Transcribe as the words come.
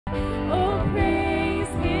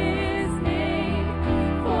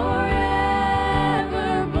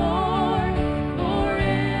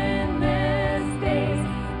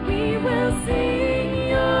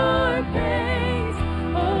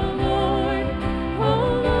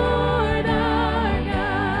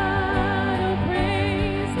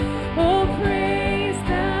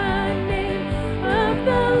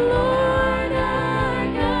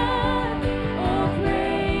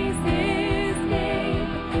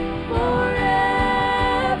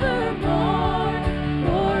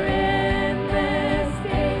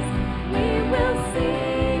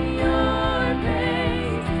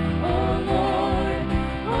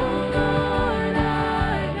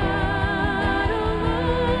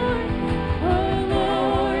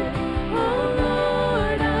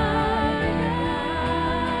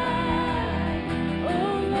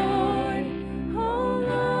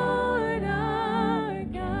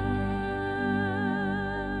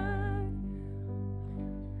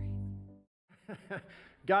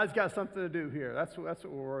God's got something to do here. That's what we're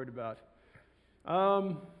worried about.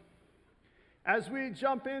 As we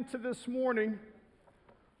jump into this morning,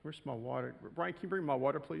 where's my water? Brian, can you bring my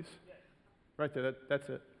water, please? Yes. Right there. That's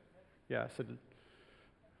it. Yeah, I said it.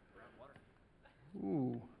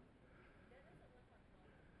 Ooh.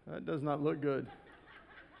 That does not look good.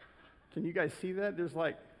 Can you guys see that? There's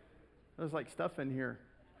like stuff in here.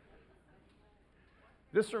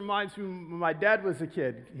 This reminds me when my dad was a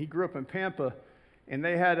kid. He grew up in Pampa, and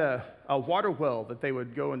they had a water well that they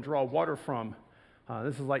would go and draw water from.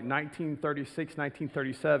 This is like 1936,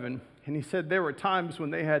 1937. And he said there were times when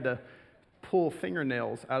they had to pull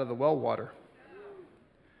fingernails out of the well water.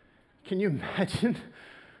 Can you imagine?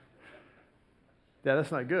 Yeah,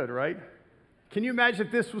 that's not good, right? Can you imagine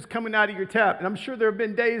if this was coming out of your tap? And I'm sure there have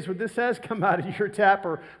been days where this has come out of your tap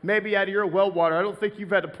or maybe out of your well water. I don't think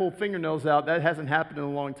you've had to pull fingernails out. That hasn't happened in a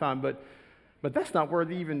long time. But that's not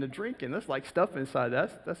worthy even to drinking. There's like stuff inside.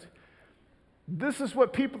 This is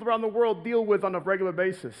what people around the world deal with on a regular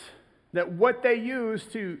basis. That what they use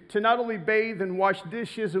to not only bathe and wash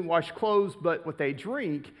dishes and wash clothes, but what they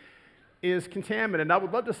drink is contaminated. And I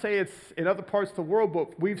would love to say it's in other parts of the world,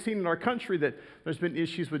 but we've seen in our country that there's been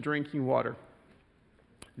issues with drinking water.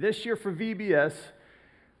 This year for VBS,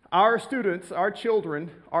 our students, our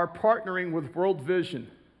children, are partnering with World Vision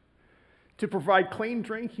to provide clean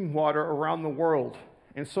drinking water around the world.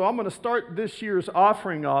 And so I'm going to start this year's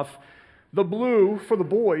offering off the blue for the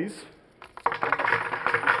boys.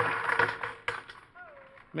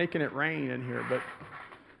 Making it rain in here, but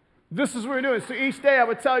this is what we're doing. So each day I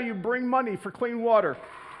would tell you, bring money for clean water.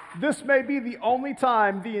 This may be the only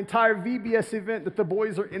time the entire VBS event that the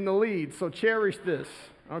boys are in the lead, so cherish this,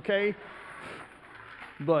 okay?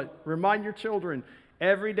 But remind your children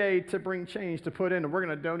every day to bring change to put in, and we're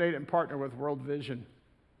going to donate and partner with World Vision.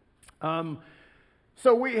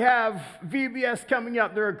 So we have VBS coming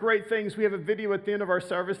up. There are great things. We have a video at the end of our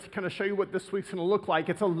service to kind of show you what this week's going to look like.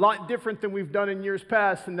 It's a lot different than we've done in years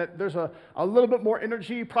past, and that there's a little bit more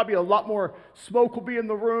energy, probably a lot more smoke will be in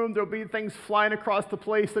the room. There'll be things flying across the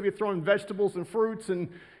place. They'll be throwing vegetables and fruits and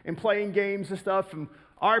playing games and stuff. And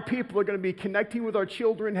our people are going to be connecting with our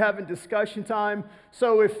children, having discussion time.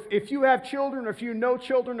 So if you have children, or if you know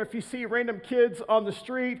children, or if you see random kids on the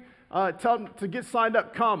street, tell them to get signed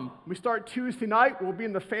up, come. We start Tuesday night. We'll be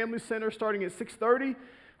in the Family Center starting at 6:30.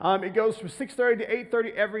 It goes from 6:30 to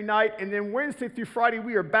 8:30 every night. And then Wednesday through Friday,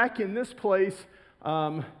 we are back in this place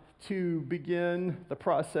to begin the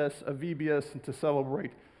process of VBS and to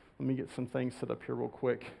celebrate. Let me get some things set up here real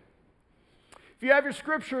quick. If you have your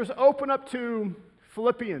scriptures, open up to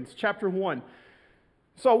Philippians chapter 1.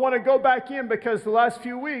 So I want to go back in because the last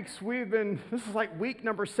few weeks this is like week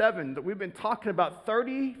number 7, that we've been talking about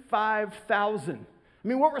 35,000. I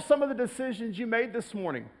mean, what were some of the decisions you made this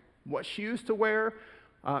morning? What shoes to wear,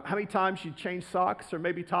 how many times you changed socks or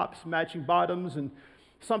maybe tops, matching bottoms, and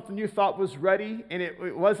something you thought was ready and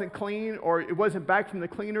it wasn't clean, or it wasn't back from the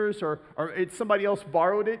cleaners, or somebody else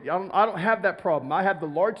borrowed it. I don't have that problem. I have the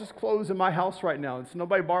largest clothes in my house right now, and so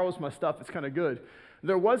nobody borrows my stuff. It's kind of good.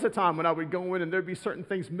 There was a time when I would go in and there'd be certain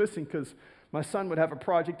things missing because my son would have a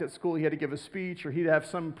project at school. He had to give a speech, or he'd have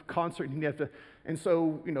some concert, and he'd have to. And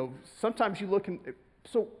so, sometimes you look and.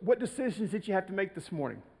 So, what decisions did you have to make this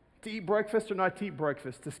morning? To eat breakfast or not to eat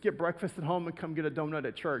breakfast? To skip breakfast at home and come get a donut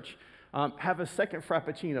at church? Have a second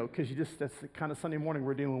Frappuccino because that's the kind of Sunday morning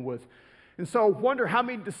we're dealing with. And so, wonder how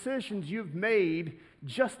many decisions you've made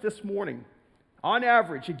just this morning. On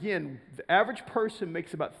average, again, the average person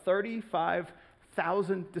makes about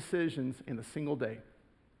 35,000 decisions in a single day.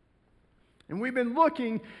 And we've been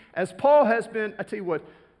looking, as Paul has been. I tell you what,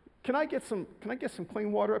 can I get some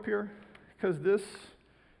clean water up here? Because this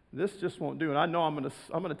just won't do. And I know I'm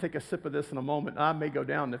gonna take a sip of this in a moment. I may go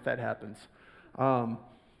down if that happens.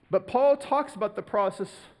 But Paul talks about the process.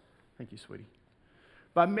 Thank you, sweetie.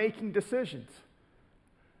 By making decisions.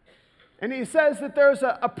 And he says that there's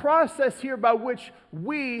a process here by which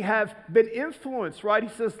we have been influenced, right? He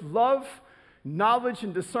says love, knowledge,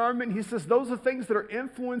 and discernment. He says those are things that are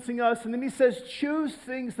influencing us. And then he says choose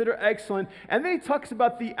things that are excellent. And then he talks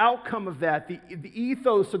about the outcome of that, the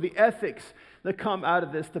ethos or the ethics that come out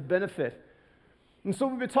of this, the benefit. And so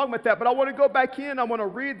we've been talking about that. But I want to go back in. I want to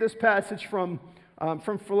read this passage from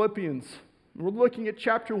Philippians. We're looking at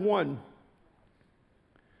chapter 1.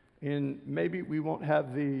 And maybe we won't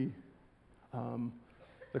have the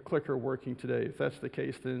clicker working today. If that's the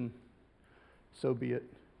case, then so be it.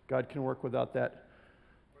 God can work without that.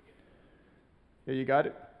 Yeah, you got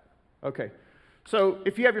it? Okay. So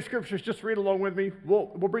if you have your scriptures, just read along with me. We'll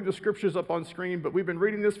bring the scriptures up on screen, but we've been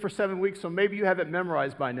reading this for 7 weeks, so maybe you have it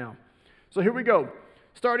memorized by now. So here we go.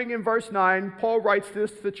 Starting in verse 9, Paul writes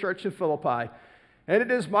this to the church in Philippi. And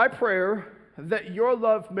it is my prayer that your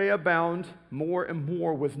love may abound more and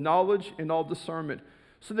more with knowledge and all discernment,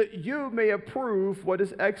 so that you may approve what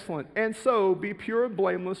is excellent, and so be pure and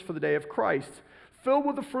blameless for the day of Christ, filled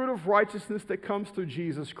with the fruit of righteousness that comes through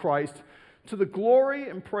Jesus Christ, to the glory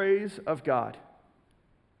and praise of God.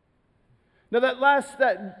 Now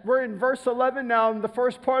we're in verse 11 now, in the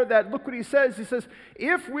first part of that, look what he says. He says,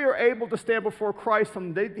 if we are able to stand before Christ on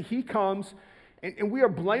the day that he comes, and we are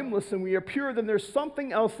blameless and we are pure, then there's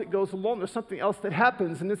something else that goes along. There's something else that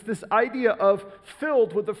happens, and it's this idea of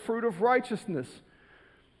filled with the fruit of righteousness.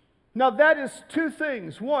 Now that is two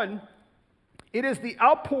things. One, it is the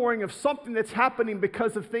outpouring of something that's happening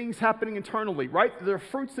because of things happening internally, right? There are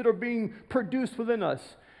fruits that are being produced within us.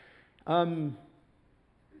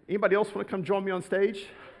 Anybody else want to come join me on stage?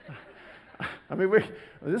 I mean,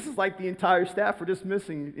 this is like the entire staff. We're just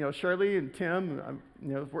missing, Shirley and Tim.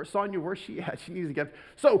 Sonia, where's she at? She needs to get.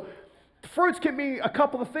 So, fruits can be a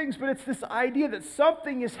couple of things, but it's this idea that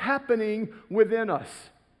something is happening within us.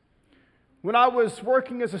 When I was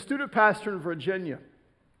working as a student pastor in Virginia,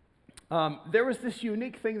 there was this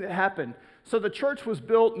unique thing that happened. So the church was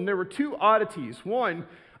built, and there were two oddities. One,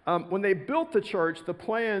 when they built the church, the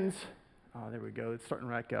plans. Oh, there we go. It's starting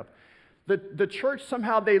to rack up. The church,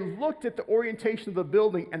 somehow they looked at the orientation of the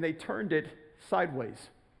building and they turned it sideways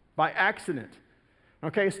by accident.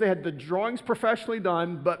 Okay, so they had the drawings professionally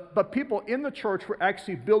done, but people in the church were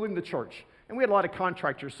actually building the church. And we had a lot of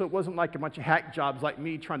contractors, so it wasn't like a bunch of hack jobs like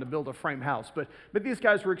me trying to build a frame house. But these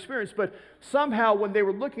guys were experienced. But somehow when they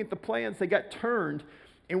were looking at the plans, they got turned.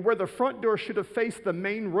 And where the front door should have faced the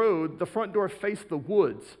main road, the front door faced the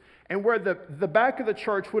woods. And where the back of the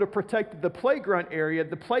church would have protected the playground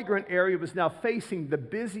area was now facing the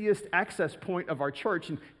busiest access point of our church.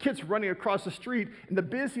 And kids running across the street in the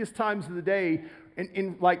busiest times of the day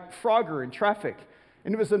in like Frogger in traffic.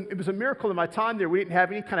 And it was a miracle in my time there. We didn't have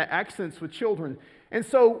any kind of accidents with children. And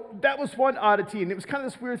so that was one oddity. And it was kind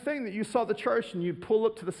of this weird thing that you saw the church and you'd pull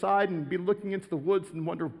up to the side and be looking into the woods and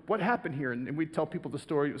wonder, what happened here? And we'd tell people the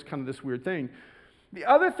story. It was kind of this weird thing. The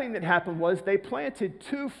other thing that happened was they planted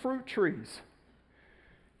 2 fruit trees.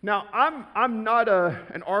 Now, I'm not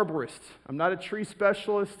an arborist. I'm not a tree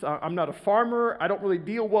specialist. I'm not a farmer. I don't really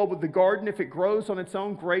deal well with the garden. If it grows on its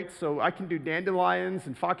own, great. So I can do dandelions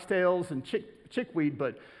and foxtails and chickweed.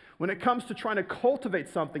 But when it comes to trying to cultivate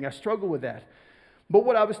something, I struggle with that. But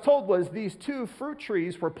what I was told was these 2 fruit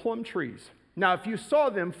trees were plum trees. Now, if you saw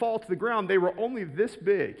them fall to the ground, they were only this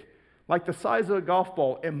big, like the size of a golf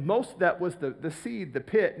ball, and most of that was the seed, the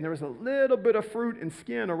pit, and there was a little bit of fruit and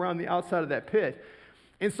skin around the outside of that pit.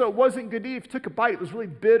 And so it wasn't good to eat. If you took a bite, it was really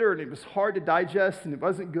bitter, and it was hard to digest, and it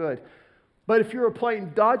wasn't good. But if you were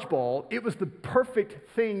playing dodgeball, it was the perfect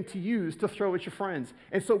thing to use to throw at your friends.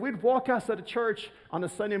 And so we'd walk outside of church on a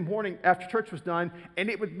Sunday morning after church was done, and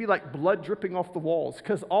it would be like blood dripping off the walls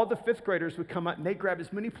because all the 5th graders would come out and they'd grab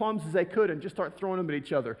as many plums as they could and just start throwing them at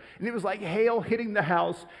each other. And it was like hail hitting the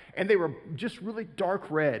house, and they were just really dark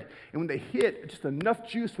red. And when they hit, just enough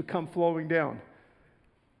juice would come flowing down.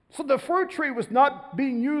 So the fruit tree was not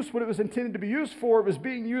being used what it was intended to be used for. It was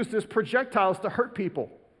being used as projectiles to hurt people.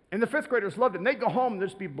 And the 5th graders loved it. And they'd go home and there'd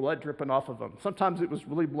just be blood dripping off of them. Sometimes it was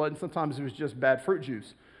really blood, and sometimes it was just bad fruit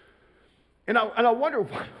juice. And I wonder,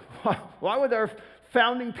 why would our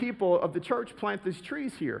founding people of the church plant these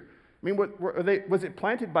trees here? I mean, was it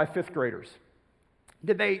planted by 5th graders?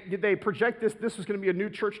 Did they project this? This was going to be a new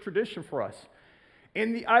church tradition for us.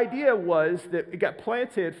 And the idea was that it got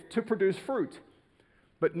planted to produce fruit,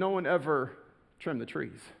 but no one ever trimmed the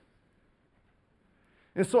trees.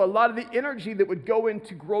 And so a lot of the energy that would go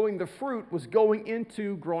into growing the fruit was going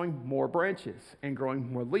into growing more branches and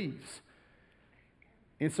growing more leaves.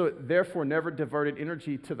 And so it therefore never diverted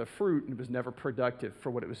energy to the fruit, and it was never productive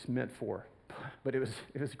for what it was meant for. But it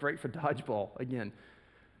was great for dodgeball again.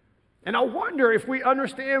 And I wonder if we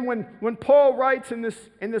understand when Paul writes in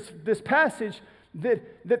this passage that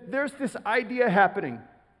there's this idea happening,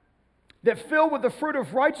 that filled with the fruit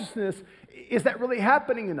of righteousness, is that really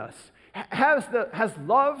happening in us? Has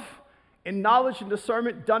love and knowledge and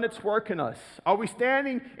discernment done its work in us? Are we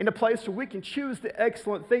standing in a place where we can choose the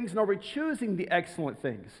excellent things, and are we choosing the excellent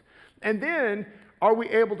things? And then, are we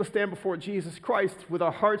able to stand before Jesus Christ with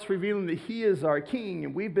our hearts revealing that He is our King,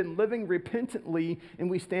 and we've been living repentantly, and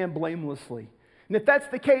we stand blamelessly? And if that's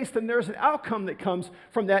the case, then there's an outcome that comes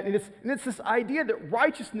from that. And it's this idea that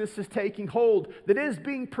righteousness is taking hold, that is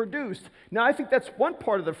being produced. Now, I think that's one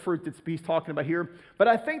part of the fruit that he's talking about here. But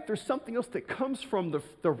I think there's something else that comes from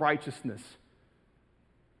the righteousness.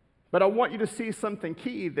 But I want you to see something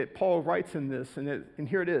key that Paul writes in this. And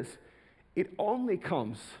here it is. It only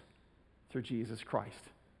comes through Jesus Christ.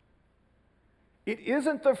 It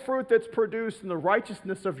isn't the fruit that's produced in the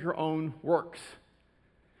righteousness of your own works.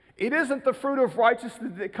 It isn't the fruit of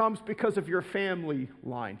righteousness that comes because of your family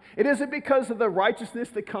line. It isn't because of the righteousness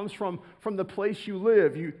that comes from the place you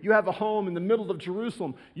live. You have a home in the middle of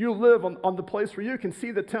Jerusalem. You live on the place where you can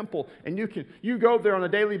see the temple, and you go there on a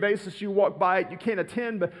daily basis. You walk by it. You can't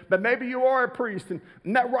attend, but maybe you are a priest, and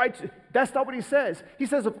that's not what he says. He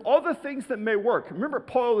says of all the things that may work. Remember,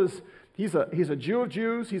 Paul he's a Jew of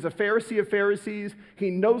Jews. He's a Pharisee of Pharisees.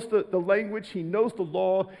 He knows the language. He knows the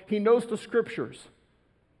law. He knows the scriptures.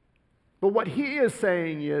 But what he is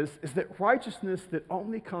saying is that righteousness that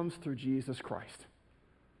only comes through Jesus Christ.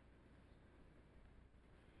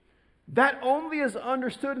 That only is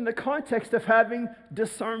understood in the context of having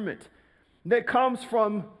discernment that comes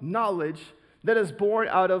from knowledge that is born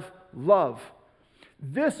out of love.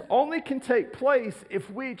 This only can take place if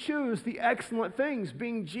we choose the excellent things,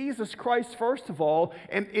 being Jesus Christ first of all,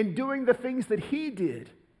 and in doing the things that he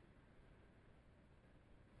did.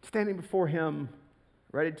 Standing before him,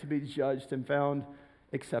 ready to be judged and found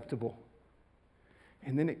acceptable.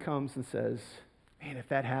 And then it comes and says, man, if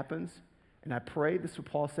that happens, and I pray, this is what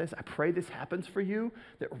Paul says, I pray this happens for you,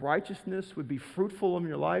 that righteousness would be fruitful in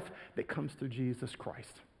your life that comes through Jesus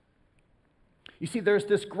Christ. You see, there's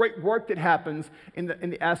this great work that happens in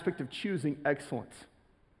the aspect of choosing excellence.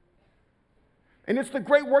 And it's the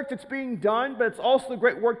great work that's being done, but it's also the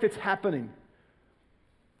great work that's happening.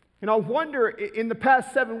 And I wonder, in the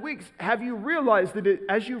past 7 weeks, have you realized that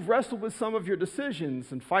as you've wrestled with some of your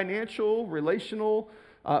decisions in financial, relational,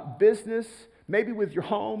 business, maybe with your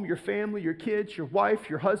home, your family, your kids, your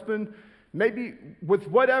wife, your husband, maybe with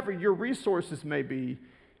whatever your resources may be,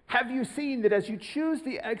 have you seen that as you choose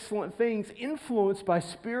the excellent things influenced by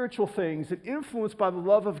spiritual things and influenced by the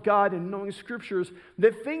love of God and knowing scriptures,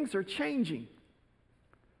 that things are changing?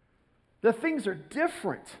 That things are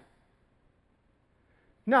different.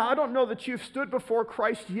 Now, I don't know that you've stood before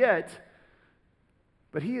Christ yet,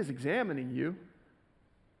 but he is examining you.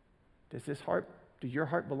 Do your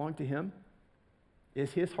heart belong to him?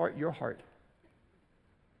 Is his heart your heart?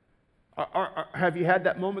 Have you had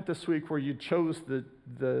that moment this week where you chose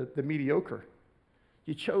the mediocre?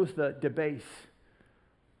 You chose the debase,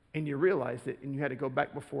 and you realized it, and you had to go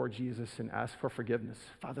back before Jesus and ask for forgiveness.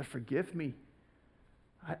 Father, forgive me.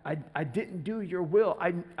 I didn't do your will.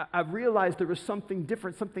 I realized there was something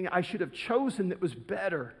different, something I should have chosen that was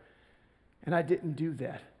better, and I didn't do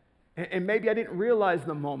that. And maybe I didn't realize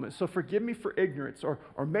the moment, so forgive me for ignorance, or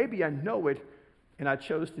maybe I know it, and I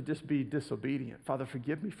chose to just be disobedient. Father,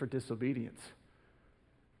 forgive me for disobedience.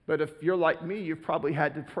 But if you're like me, you've probably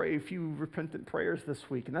had to pray a few repentant prayers this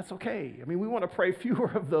week, and that's okay. I mean, we want to pray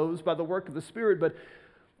fewer of those by the work of the Spirit, but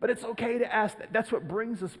it's okay to ask that. That's what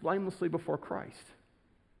brings us blamelessly before Christ.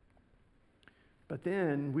 But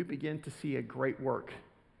then we begin to see a great work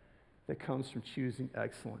that comes from choosing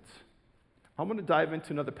excellence. I'm going to dive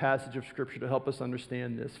into another passage of Scripture to help us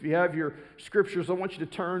understand this. If you have your Scriptures, I want you to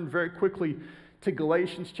turn very quickly to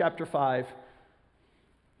Galatians chapter 5.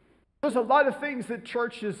 There's a lot of things that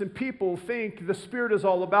churches and people think the Spirit is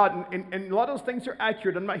all about, and a lot of those things are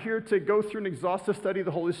accurate. I'm not here to go through an exhaustive study of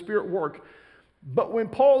the Holy Spirit work. But when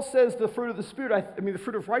Paul says the fruit of the Spirit, the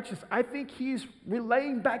fruit of righteousness, I think he's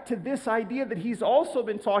relaying back to this idea that he's also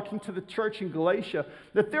been talking to the church in Galatia,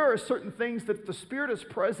 that there are certain things that if the Spirit is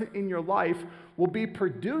present in your life will be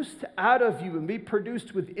produced out of you and be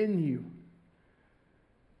produced within you.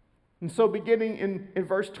 And so beginning in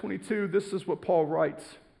verse 22, this is what Paul writes.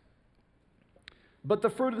 But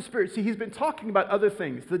the fruit of the Spirit, see, he's been talking about other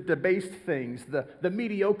things, the debased things, the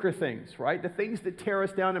mediocre things, right? The things that tear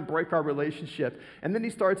us down and break our relationship. And then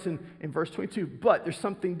he starts in verse 22, but there's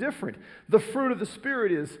something different. The fruit of the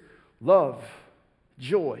Spirit is love,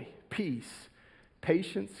 joy, peace,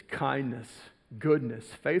 patience, kindness, goodness,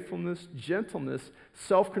 faithfulness, gentleness,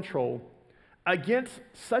 self-control. Against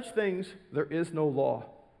such things there is no law.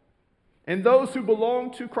 And those who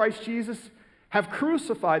belong to Christ Jesus have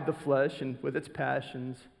crucified the flesh and with its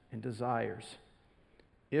passions and desires.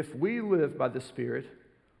 If we live by the Spirit,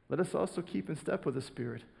 let us also keep in step with the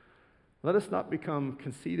Spirit. Let us not become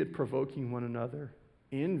conceited, provoking one another,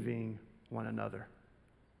 envying one another.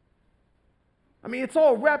 I mean, it's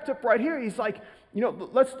all wrapped up right here. He's like,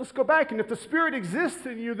 let's go back. And if the Spirit exists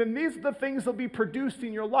in you, then these are the things that will be produced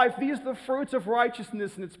in your life. These are the fruits of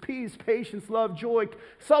righteousness, and it's peace, patience, love, joy,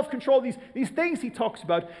 self-control, these things he talks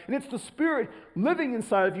about. And it's the Spirit living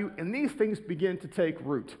inside of you, and these things begin to take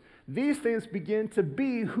root. These things begin to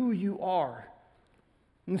be who you are.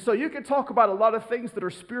 And so you can talk about a lot of things that are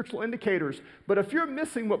spiritual indicators, but if you're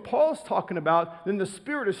missing what Paul's talking about, then the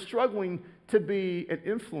Spirit is struggling to be an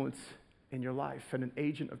influence in your life and an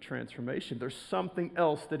agent of transformation. There's something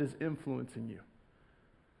else that is influencing you.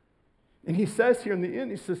 And he says here in the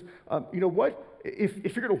end, he says, you know what?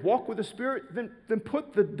 If you're going to walk with the Spirit, then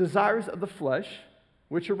put the desires of the flesh,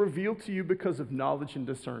 which are revealed to you because of knowledge and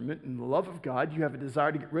discernment and the love of God. You have a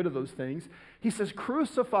desire to get rid of those things. He says,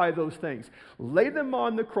 crucify those things. Lay them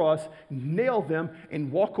on the cross, nail them,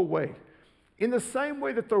 and walk away. In the same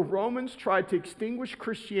way that the Romans tried to extinguish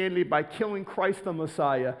Christianity by killing Christ the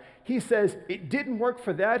Messiah, he says, it didn't work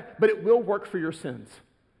for that, but it will work for your sins.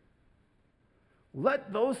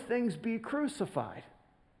 Let those things be crucified.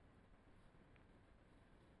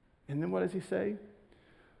 And then what does he say?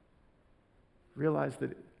 Realize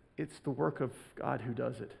that it's the work of God who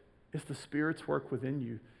does it. It's the Spirit's work within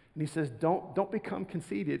you. And he says, don't become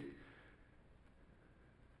conceited.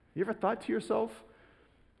 You ever thought to yourself,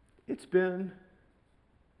 it's been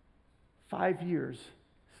 5 years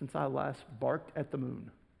since I last barked at the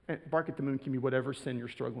moon. And bark at the moon can be whatever sin you're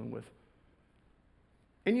struggling with.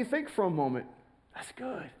 And you think for a moment, that's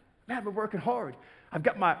good. Man, I've been working hard. I've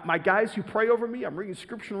got my guys who pray over me. I'm reading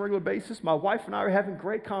scripture on a regular basis. My wife and I are having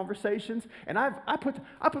great conversations. And I put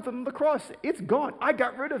them on the cross. It's gone. I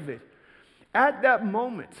got rid of it. At that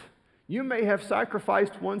moment, you may have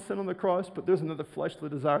sacrificed one sin on the cross, but there's another fleshly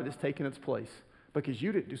desire that's taken its place because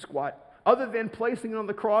you didn't do squat. Other than placing it on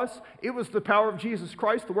the cross, it was the power of Jesus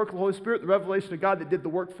Christ, the work of the Holy Spirit, the revelation of God that did the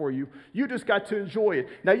work for you. You just got to enjoy it.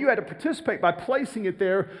 Now, you had to participate by placing it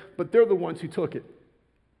there, but they're the ones who took it.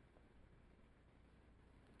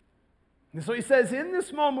 And so he says, in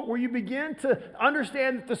this moment where you begin to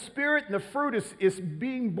understand that the Spirit and the fruit is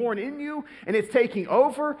being born in you and it's taking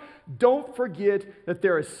over, don't forget that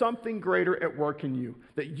there is something greater at work in you,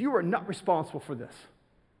 that you are not responsible for this,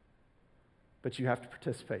 but you have to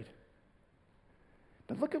participate.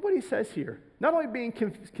 Now look at what he says here. Not only being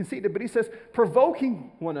conceited, but he says,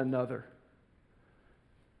 provoking one another.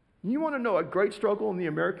 You want to know a great struggle in the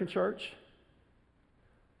American church?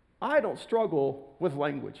 I don't struggle with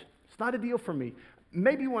language. It's not a deal for me.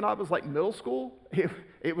 Maybe when I was like middle school,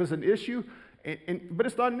 it was an issue, but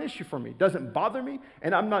it's not an issue for me. It doesn't bother me,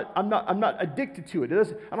 and I'm not addicted to it.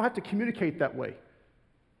 I don't have to communicate that way.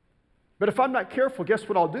 But if I'm not careful, guess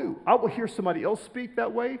what I'll do? I will hear somebody else speak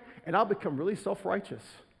that way, and I'll become really self-righteous.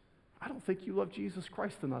 I don't think you love Jesus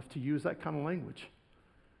Christ enough to use that kind of language.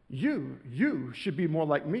 You should be more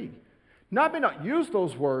like me. Now, I may not use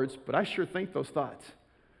those words, but I sure think those thoughts.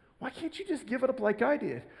 Why can't you just give it up like I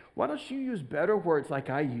did? Why don't you use better words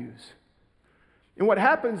like I use? And what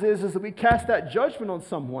happens is that we cast that judgment on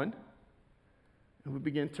someone, and we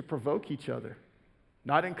begin to provoke each other,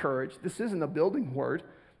 not encourage. This isn't a building word.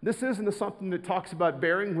 This isn't something that talks about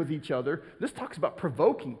bearing with each other. This talks about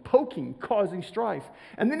provoking, poking, causing strife.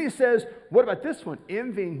 And then he says, what about this one?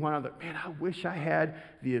 Envying one another. Man, I wish I had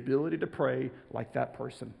the ability to pray like that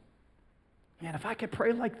person. Man, if I could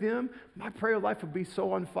pray like them, my prayer life would be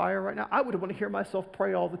so on fire right now. I would want to hear myself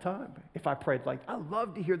pray all the time if I prayed like that. I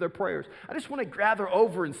love to hear their prayers. I just want to gather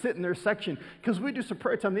over and sit in their section because we do some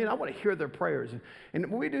prayer time then. I want to hear their prayers. And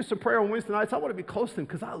when we do some prayer on Wednesday nights, I want to be close to them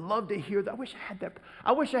because I love to hear that. I wish I had that.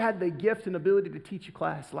 I wish I had the gift and ability to teach a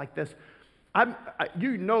class like this.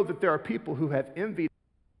 You know that there are people who have envied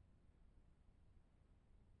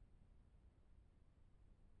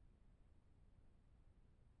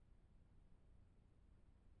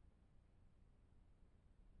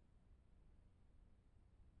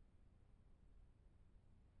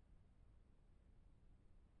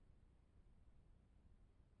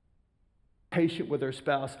patient with their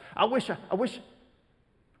spouse. I wish,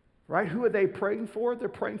 right? Who are they praying for? They're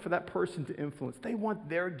praying for that person to influence. They want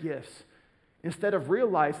their gifts instead of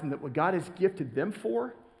realizing that what God has gifted them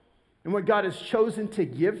for and what God has chosen to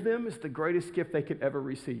give them is the greatest gift they could ever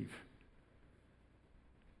receive.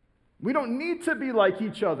 We don't need to be like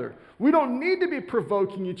each other. We don't need to be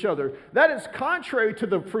provoking each other. That is contrary to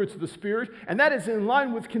the fruits of the Spirit, and that is in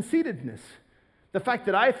line with conceitedness. The fact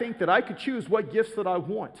that I think that I could choose what gifts that I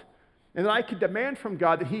want. And that I could demand from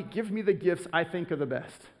God that He give me the gifts I think are the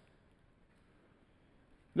best.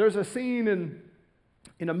 There's a scene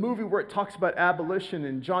in a movie where it talks about abolition,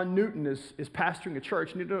 and John Newton is pastoring a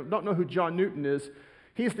church. And you don't know who John Newton is.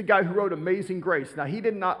 He's the guy who wrote Amazing Grace. Now, he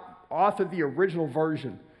did not author the original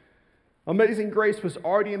version. Amazing Grace was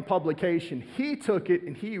already in publication. He took it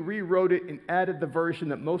and he rewrote it and added the version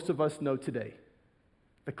that most of us know today,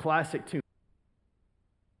 the classic tune.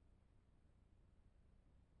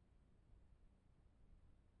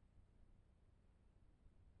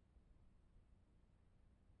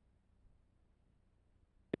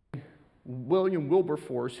 William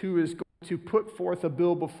Wilberforce, who is going to put forth a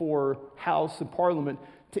bill before House and Parliament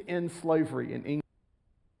to end slavery in England.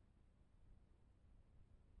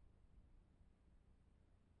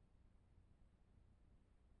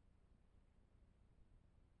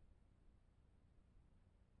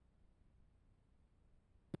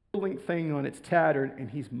 Thing on its tattered, and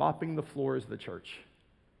he's mopping the floors of the church.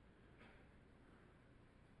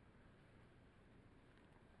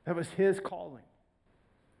 That was his calling.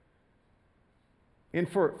 And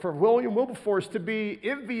for William Wilberforce to be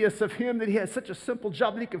envious of him that he had such a simple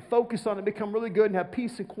job that he could focus on and become really good and have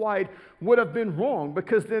peace and quiet would have been wrong,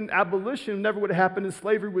 because then abolition never would have happened and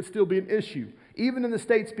slavery would still be an issue. Even in the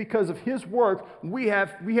States, because of his work, we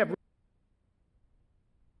have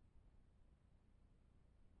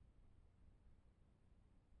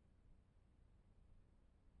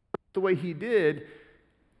the way he did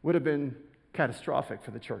would have been catastrophic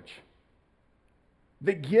for the church.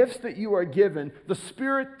 The gifts that you are given, the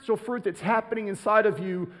spiritual fruit that's happening inside of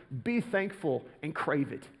you, be thankful and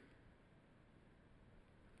crave it.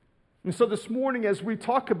 And so this morning, as we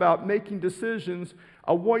talk about making decisions,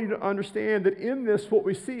 I want you to understand that in this, what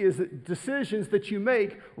we see is that decisions that you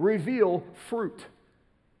make reveal fruit.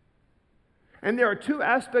 And there are two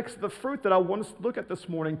aspects of the fruit that I want us to look at this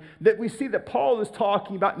morning that we see that Paul is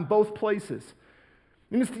talking about in both places.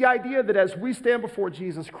 And it's the idea that as we stand before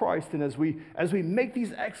Jesus Christ and as we make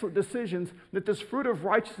these excellent decisions, that this fruit of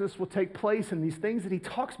righteousness will take place, and these things that he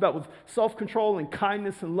talks about with self-control and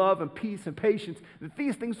kindness and love and peace and patience, that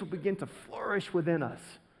these things will begin to flourish within us.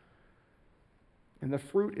 And the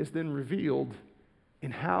fruit is then revealed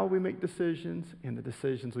in how we make decisions and the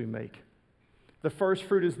decisions we make. The first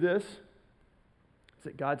fruit is this: is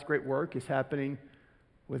that God's great work is happening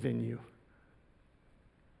within you.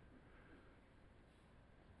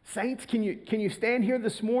 Saints, can you stand here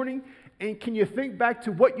this morning and can you think back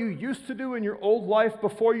to what you used to do in your old life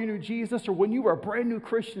before you knew Jesus, or when you were a brand new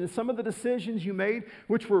Christian, and some of the decisions you made,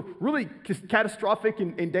 which were really catastrophic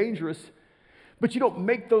and dangerous, but you don't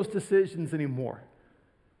make those decisions anymore?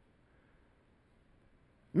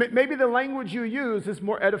 Maybe the language you use is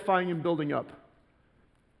more edifying and building up.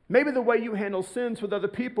 Maybe the way you handle sins with other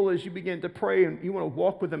people is you begin to pray and you want to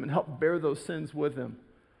walk with them and help bear those sins with them.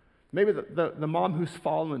 Maybe the mom who's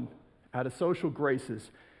fallen out of social graces,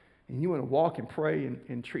 and you want to walk and pray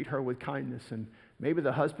and treat her with kindness. And maybe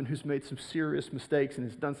the husband who's made some serious mistakes and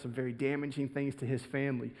has done some very damaging things to his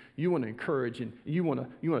family, you want to encourage and you want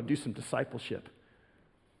to do some discipleship.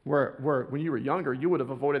 Where when you were younger, you would have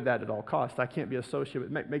avoided that at all costs. I can't be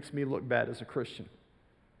associated. It makes me look bad as a Christian.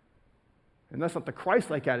 And that's not the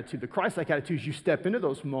Christ-like attitude. The Christ-like attitude is you step into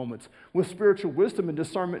those moments with spiritual wisdom and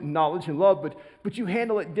discernment and knowledge and love, but you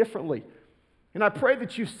handle it differently. And I pray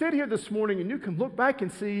that you sit here this morning and you can look back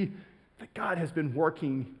and see that God has been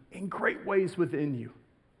working in great ways within you.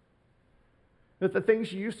 That the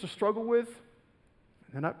things you used to struggle with,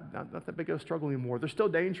 they're not that big of a struggle anymore. They're still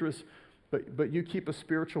dangerous, but you keep a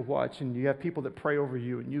spiritual watch, and you have people that pray over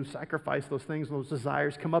you, and you sacrifice those things, and those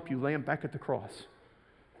desires come up, you lay them back at the cross.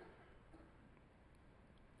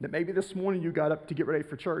 That maybe this morning you got up to get ready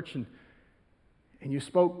for church and you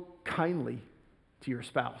spoke kindly to your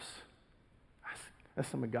spouse. That's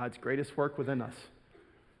some of God's greatest work within us.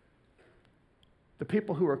 The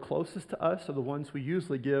people who are closest to us are the ones we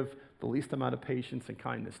usually give the least amount of patience and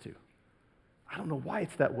kindness to. I don't know why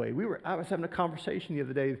it's that way. I was having a conversation the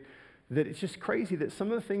other day that it's just crazy that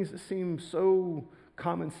some of the things that seem so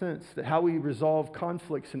common sense, that how we resolve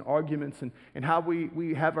conflicts and arguments and how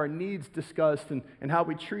we have our needs discussed and how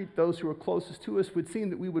we treat those who are closest to us, would seem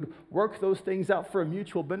that we would work those things out for a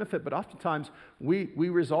mutual benefit, but oftentimes we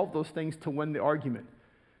resolve those things to win the argument,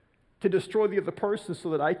 to destroy the other person so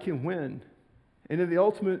that I can win. And in the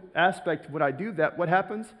ultimate aspect, when I do that, what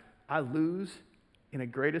happens? I lose in the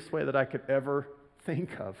greatest way that I could ever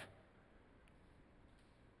think of.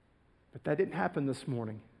 But that didn't happen this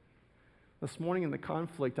morning. This morning in the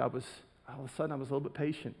conflict, all of a sudden I was a little bit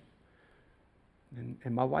patient.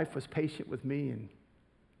 And my wife was patient with me,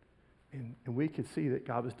 and we could see that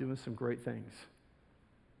God was doing some great things.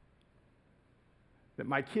 That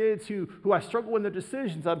my kids who I struggle with their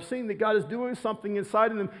decisions, I'm seeing that God is doing something inside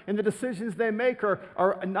of them, and the decisions they make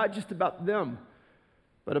are not just about them,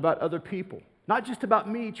 but about other people. Not just about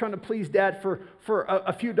me trying to please Dad for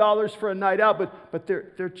a few dollars for a night out, but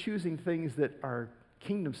they're choosing things that are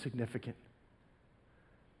kingdom significant.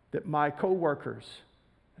 That my coworkers,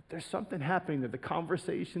 that there's something happening, that the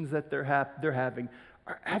conversations that they're having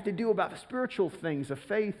have to do about spiritual things of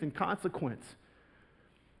faith and consequence.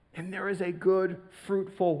 And there is a good,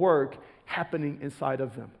 fruitful work happening inside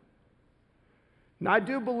of them. Now, I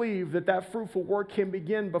do believe that that fruitful work can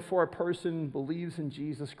begin before a person believes in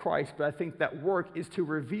Jesus Christ, but I think that work is to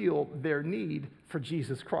reveal their need for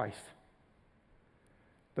Jesus Christ.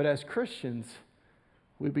 But as Christians,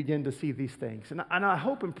 we begin to see these things. And I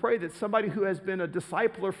hope and pray that somebody who has been a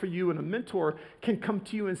discipler for you and a mentor can come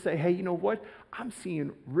to you and say, hey, you know what? I'm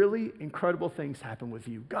seeing really incredible things happen with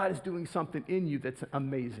you. God is doing something in you that's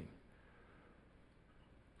amazing.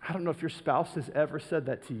 I don't know if your spouse has ever said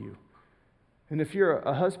that to you. And if you're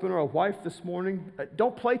a husband or a wife this morning,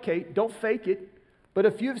 don't placate, don't fake it. But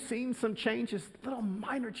if you've seen some changes, little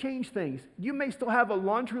minor change things, you may still have a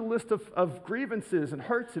laundry list of grievances and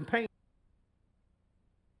hurts and pain.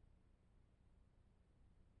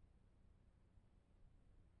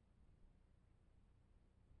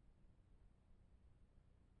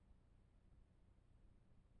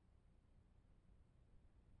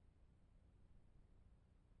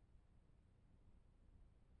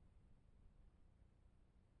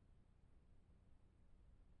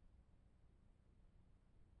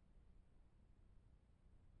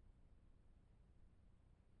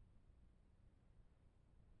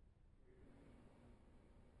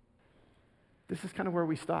 This is kind of where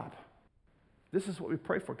we stop. This is what we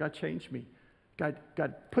pray for. God, change me. God,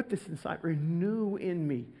 put this inside. Renew in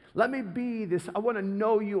me. Let me be this. I want to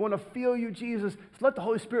know you. I want to feel you, Jesus. So let the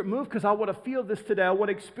Holy Spirit move because I want to feel this today. I want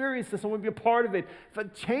to experience this. I want to be a part of it.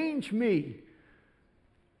 But change me.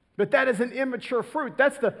 But that is an immature fruit.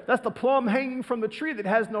 That's the plum hanging from the tree that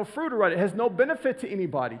has no fruit around it. It has no benefit to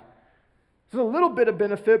anybody. There's a little bit of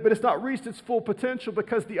benefit, but it's not reached its full potential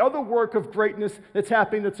because the other work of greatness that's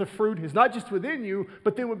happening that's a fruit is not just within you,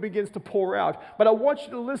 but then it begins to pour out. But I want you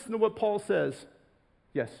to listen to what Paul says,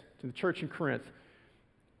 yes, to the church in Corinth.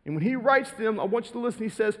 And when he writes to them, I want you to listen. He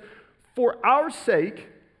says, for our sake,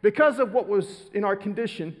 because of what was in our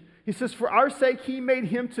condition, he says, for our sake, he made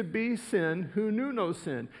him to be sin who knew no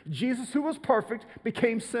sin. Jesus, who was perfect,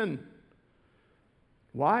 became sin.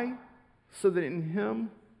 Why? So that in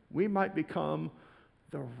him we might become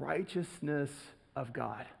the righteousness of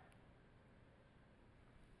God.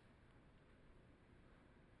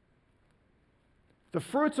 The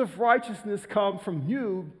fruits of righteousness come from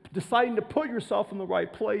you deciding to put yourself in the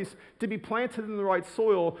right place, to be planted in the right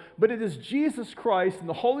soil, but it is Jesus Christ and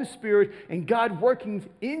the Holy Spirit and God working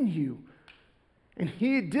in you. And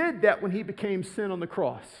he did that when he became sin on the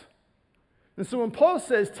cross. And so when Paul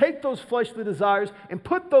says, take those fleshly desires and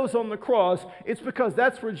put those on the cross, it's because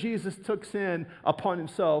that's where Jesus took sin upon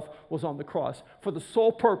himself, was on the cross, for the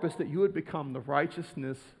sole purpose that you would become the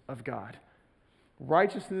righteousness of God.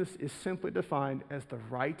 Righteousness is simply defined as the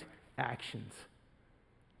right actions.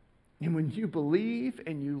 And when you believe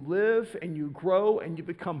and you live and you grow and you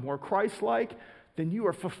become more Christ-like, then you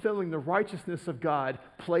are fulfilling the righteousness of God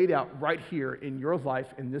played out right here in your life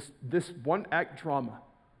in this one-act drama.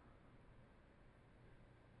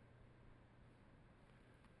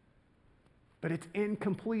 But it's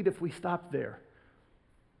incomplete if we stop there.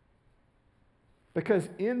 Because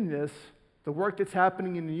in this, the work that's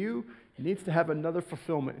happening in you needs to have another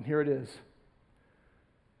fulfillment, and here it is.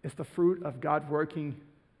 It's the fruit of God working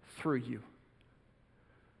through you.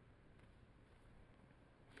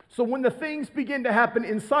 So when the things begin to happen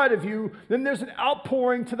inside of you, then there's an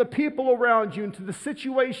outpouring to the people around you and to the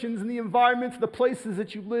situations and the environments, the places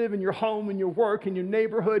that you live, in your home, in your work, in your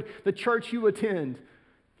neighborhood, the church you attend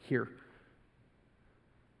here.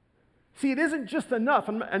 See, it isn't just enough.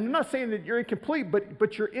 I'm not saying that you're incomplete,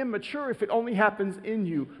 but you're immature if it only happens in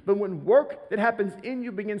you. But when work that happens in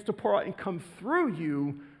you begins to pour out and come through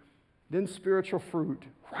you, then spiritual fruit,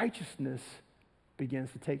 righteousness,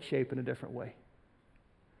 begins to take shape in a different way.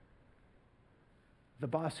 The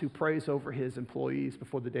boss who prays over his employees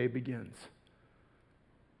before the day begins,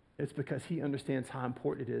 it's because he understands how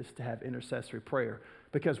important it is to have intercessory prayer.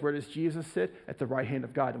 Because where does Jesus sit? At the right hand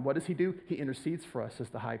of God. And what does he do? He intercedes for us as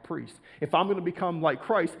the high priest. If I'm going to become like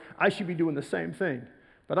Christ, I should be doing the same thing.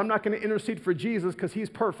 But I'm not going to intercede for Jesus because he's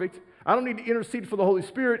perfect. I don't need to intercede for the Holy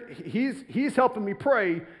Spirit. He's helping me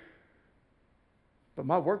pray. But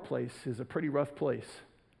my workplace is a pretty rough place.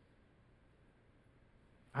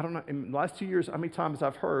 I don't know, in the last 2 years, how many times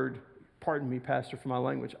I've heard, pardon me, Pastor, for my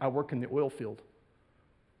language, I work in the oil field.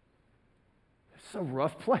 It's a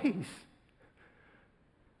rough place.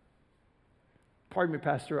 Pardon me,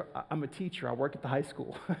 Pastor, I'm a teacher. I work at the high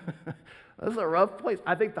school. This is a rough place.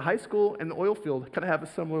 I think the high school and the oil field kind of have a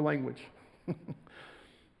similar language.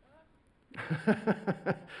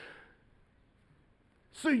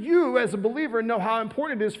 So you, as a believer, know how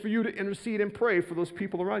important it is for you to intercede and pray for those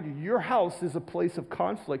people around you. Your house is a place of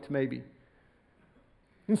conflict, maybe.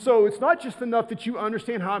 And so it's not just enough that you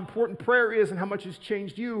understand how important prayer is and how much it's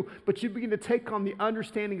changed you, but you begin to take on the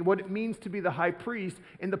understanding of what it means to be the high priest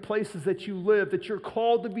in the places that you live, that you're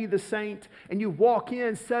called to be the saint, and you walk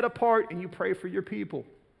in, set apart, and you pray for your people.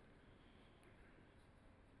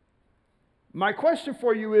 My question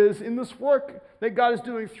for you is, in this work that God is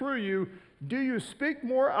doing through you, do you speak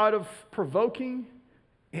more out of provoking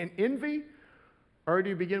and envy, or do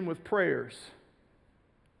you begin with prayers?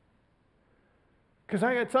 Because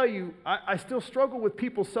I got to tell you, I still struggle with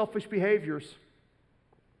people's selfish behaviors.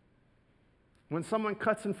 When someone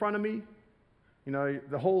cuts in front of me, you know,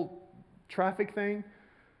 the whole traffic thing,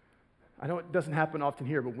 I know it doesn't happen often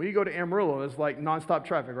here, but when you go to Amarillo, it's like nonstop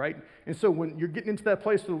traffic, right? And so when you're getting into that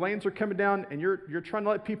place where the lanes are coming down and you're trying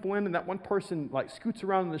to let people in, and that one person like scoots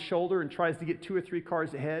around on the shoulder and tries to get 2 or 3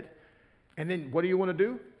 cars ahead, and then what do you want to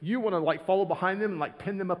do? You want to like follow behind them and like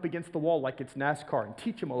pin them up against the wall like it's NASCAR and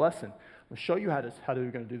teach them a lesson. I'll show you how you're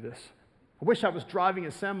going to do this. I wish I was driving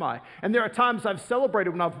a semi. And there are times I've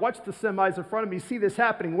celebrated when I've watched the semis in front of me see this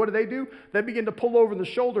happening. What do? They begin to pull over the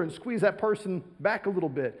shoulder and squeeze that person back a little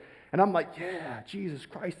bit. And I'm like, yeah, Jesus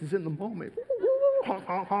Christ is in the moment. Honk,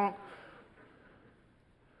 honk, honk.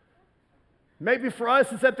 Maybe for us,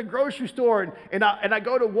 it's at the grocery store, and I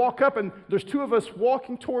go to walk up, and there's 2 of us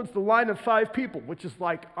walking towards the line of 5 people, which is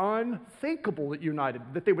like unthinkable at United,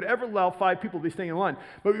 that they would ever allow 5 people to be staying in line.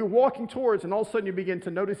 But you're walking towards, and all of a sudden you begin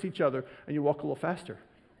to notice each other, and you walk a little faster,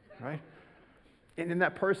 right? And then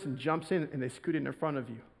that person jumps in, and they scoot in front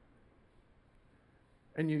of you.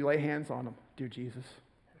 And you lay hands on them. Dear Jesus,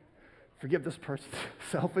 forgive this person's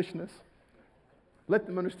selfishness. Let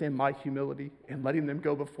them understand my humility and letting them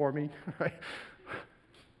go before me. Right?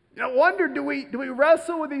 No wonder do we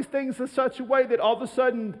wrestle with these things in such a way that all of a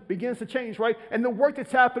sudden begins to change, right? And the work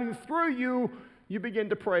that's happening through you, you begin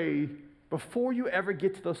to pray before you ever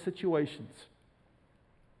get to those situations.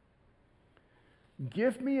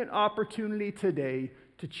 Give me an opportunity today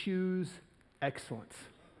to choose excellence.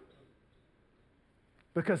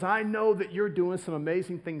 Because I know that you're doing some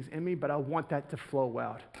amazing things in me, but I want that to flow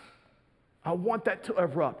out. I want that to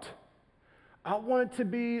erupt. I want it to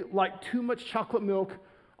be like too much chocolate milk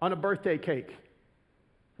on a birthday cake.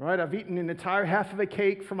 Right? I've eaten an entire half of a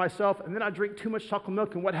cake for myself, and then I drink too much chocolate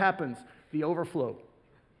milk, and what happens? The overflow.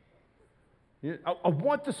 I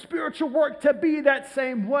want the spiritual work to be that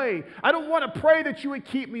same way. I don't want to pray that you would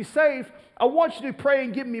keep me safe. I want you to pray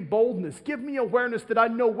and give me boldness. Give me awareness that I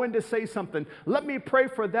know when to say something. Let me pray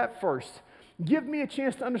for that first. Give me a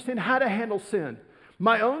chance to understand how to handle sin.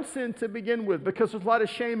 My own sin to begin with, because there's a lot of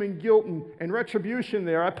shame and guilt and retribution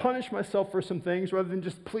there. I punish myself for some things rather than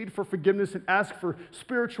just plead for forgiveness and ask for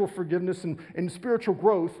spiritual forgiveness and spiritual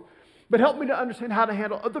growth. But help me to understand how to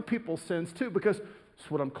handle other people's sins too, because it's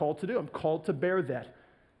what I'm called to do. I'm called to bear that.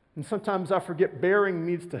 And sometimes I forget bearing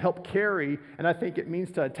means to help carry, and I think it means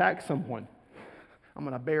to attack someone. I'm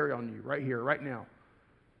going to bear on you right here, right now.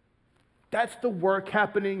 That's the work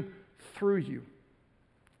happening through you.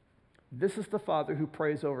 This is the father who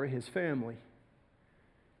prays over his family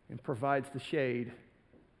and provides the shade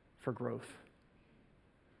for growth.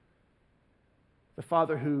 The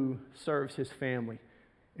father who serves his family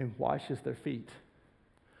and washes their feet.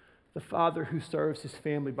 The father who serves his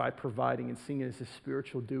family by providing and seeing it as his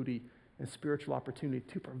spiritual duty and spiritual opportunity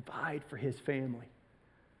to provide for his family.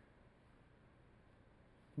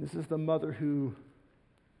 This is the mother who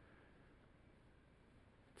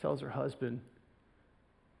tells her husband,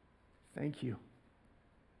 thank you.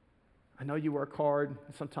 I know you work hard.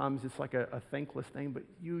 Sometimes it's like a thankless thing, but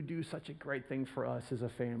you do such a great thing for us as a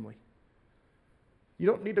family. You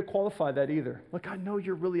don't need to qualify that either. Look, I know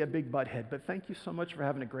you're really a big butthead, but thank you so much for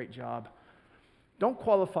having a great job. Don't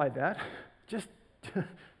qualify that. Just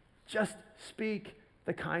speak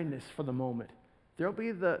the kindness for the moment. There'll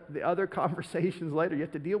be the other conversations later. You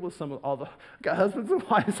have to deal with some of all the husbands and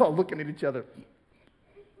wives all looking at each other.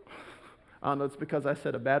 I don't know, it's because I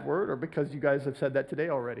said a bad word or because you guys have said that today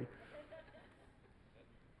already.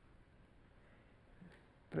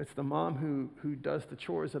 But it's the mom who does the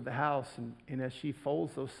chores of the house, and as she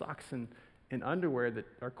folds those socks and underwear that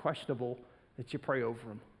are questionable, that you pray over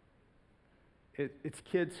them. It's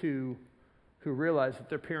kids who realize that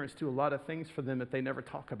their parents do a lot of things for them that they never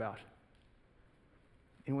talk about.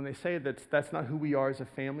 And when they say that's not who we are as a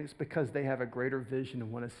family, it's because they have a greater vision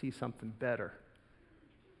and want to see something better.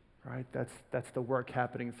 Right? That's the work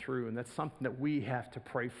happening through, and that's something that we have to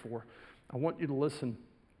pray for. I want you to listen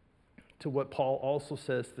to what Paul also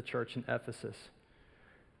says to the church in Ephesus.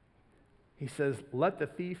 He says, let the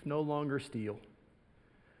thief no longer steal,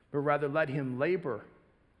 but rather let him labor,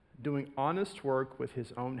 doing honest work with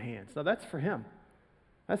his own hands. Now that's for him.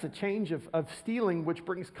 That's a change of stealing, which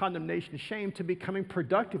brings condemnation and shame, to becoming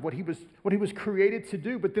productive, what he was created to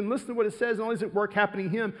do. But then listen to what it says. Not only is it work happening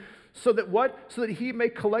in him, so that what? So that he may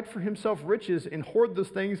collect for himself riches and hoard those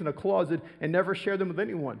things in a closet and never share them with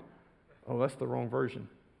anyone. Oh, that's the wrong version.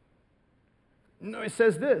 No, it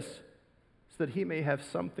says this, so that he may have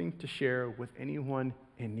something to share with anyone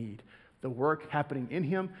in need. The work happening in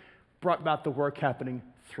him brought about the work happening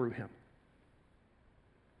through him.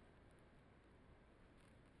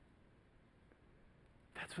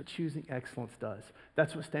 That's what choosing excellence does.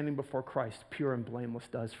 That's what standing before Christ, pure and blameless,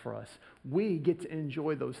 does for us. We get to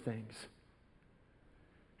enjoy those things.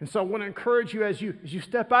 And so I want to encourage you as you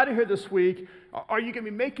step out of here this week, are you going to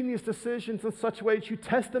be making these decisions in such a way that you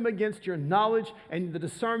test them against your knowledge and the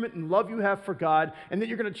discernment and love you have for God, and that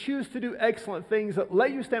you're going to choose to do excellent things that let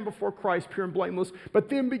you stand before Christ pure and blameless, but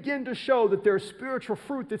then begin to show that there's spiritual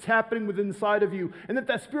fruit that's happening within inside of you, and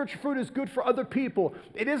that spiritual fruit is good for other people.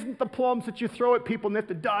 It isn't the plums that you throw at people and they have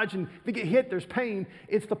to dodge and they get hit, there's pain.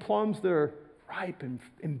 It's the plums that are ripe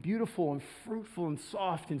and beautiful and fruitful and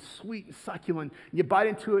soft and sweet and succulent. And you bite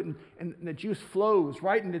into it and the juice flows,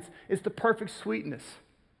 right? And it's the perfect sweetness.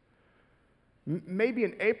 Maybe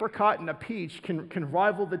an apricot and a peach can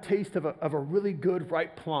rival the taste of a really good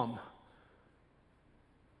ripe plum.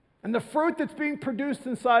 And the fruit that's being produced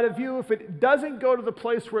inside of you, if it doesn't go to the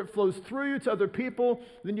place where it flows through you to other people,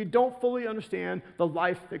 then you don't fully understand the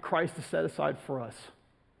life that Christ has set aside for us.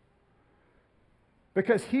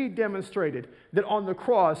 Because he demonstrated that on the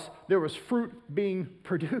cross there was fruit being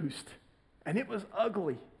produced. And it was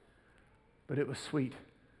ugly, but it was sweet.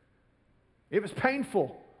 It was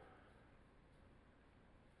painful,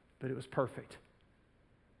 but it was perfect.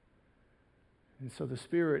 And so the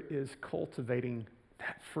Spirit is cultivating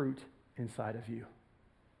that fruit inside of you.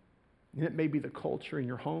 And it may be the culture in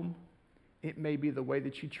your home. It may be the way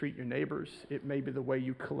that you treat your neighbors. It may be the way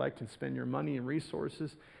you collect and spend your money and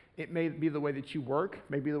resources. It may be the way that you work.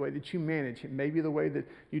 It may be the way that you manage. It may be the way that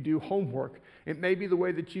you do homework. It may be the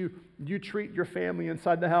way that you treat your family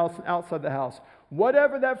inside the house and outside the house.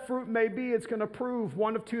 Whatever that fruit may be, it's going to prove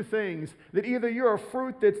one of two things. That either you're a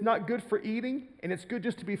fruit that's not good for eating, and it's good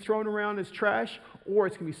just to be thrown around as trash, or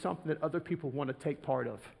it's going to be something that other people want to take part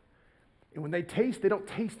of. And when they taste, they don't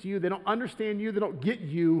taste you. They don't understand you. They don't get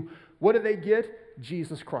you. What do they get?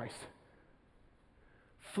 Jesus Christ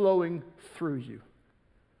flowing through you.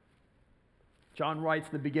 John writes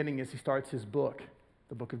in the beginning as he starts his book,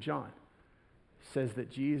 the book of John, says that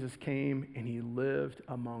Jesus came and he lived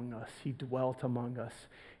among us. He dwelt among us.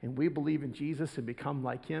 And we believe in Jesus and become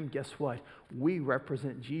like him. Guess what? We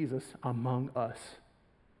represent Jesus among us.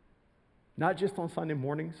 Not just on Sunday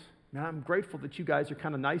mornings. Now, I'm grateful that you guys are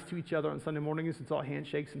kind of nice to each other on Sunday mornings. It's all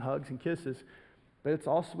handshakes and hugs and kisses. But it's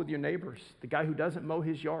also with your neighbors. The guy who doesn't mow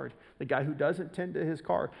his yard. The guy who doesn't tend to his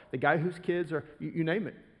car. The guy whose kids are, you name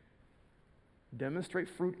it. Demonstrate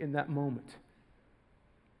fruit in that moment.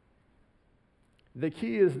 The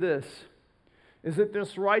key is this, is that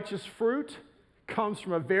this righteous fruit comes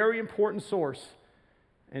from a very important source,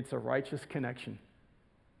 and it's a righteous connection.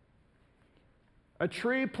 A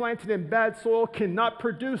tree planted in bad soil cannot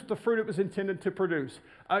produce the fruit it was intended to produce.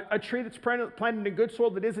 A tree that's planted in good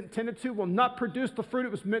soil that isn't intended to will not produce the fruit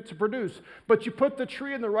it was meant to produce. But you put the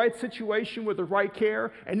tree in the right situation with the right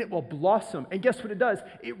care, and it will blossom. And guess what it does?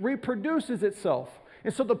 It reproduces itself.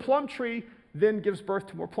 And so the plum tree then gives birth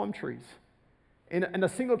to more plum trees. And a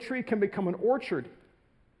single tree can become an orchard.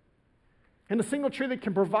 And a single tree that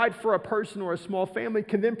can provide for a person or a small family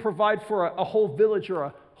can then provide for a whole village or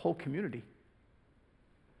a whole community.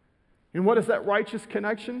 And what is that righteous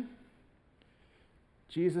connection?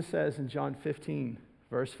 Jesus says in John 15,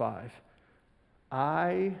 verse 5,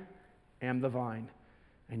 I am the vine,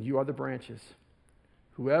 and you are the branches.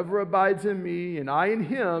 Whoever abides in me, and I in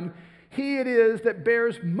him, he it is that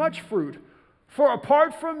bears much fruit. For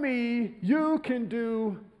apart from me, you can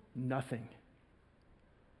do nothing.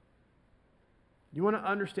 You want to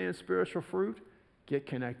understand spiritual fruit? Get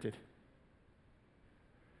connected.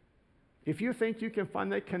 If you think you can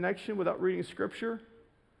find that connection without reading Scripture,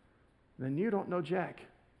 then you don't know Jack.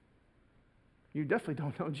 You definitely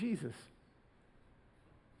don't know Jesus.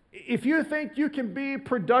 If you think you can be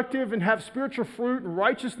productive and have spiritual fruit and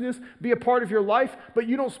righteousness be a part of your life, but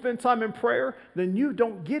you don't spend time in prayer, then you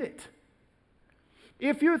don't get it.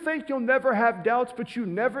 If you think you'll never have doubts, but you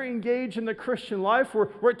never engage in the Christian life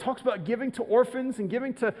where it talks about giving to orphans and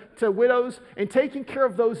giving to widows and taking care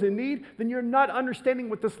of those in need, then you're not understanding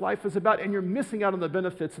what this life is about, and you're missing out on the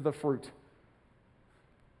benefits of the fruit.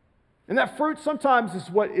 And that fruit sometimes is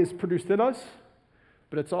what is produced in us,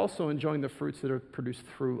 but it's also enjoying the fruits that are produced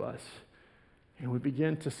through us. And we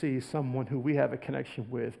begin to see someone who we have a connection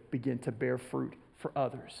with begin to bear fruit for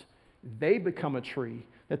others. They become a tree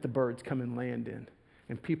that the birds come and land in.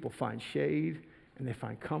 And people find shade, and they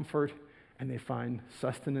find comfort, and they find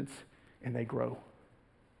sustenance, and they grow.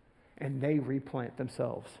 And they replant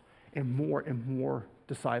themselves. And more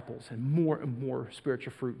disciples and more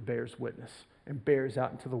spiritual fruit bears witness and bears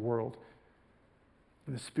out into the world.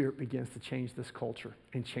 And the Spirit begins to change this culture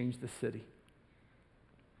and change the city.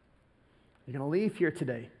 You're going to leave here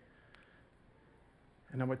today,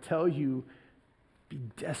 and I'm going to tell you, be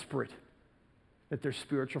desperate that there's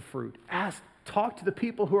spiritual fruit. Talk to the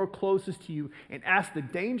people who are closest to you and ask the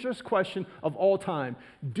dangerous question of all time.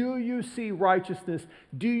 Do you see righteousness?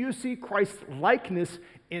 Do you see Christ's likeness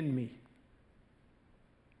in me?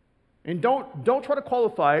 And don't try to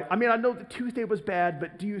qualify it. I mean, I know that Tuesday was bad,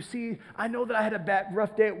 but do you see, I know that I had a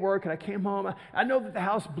rough day at work and I came home. I know that the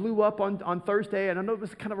house blew up on Thursday, and I know it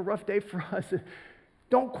was kind of a rough day for us.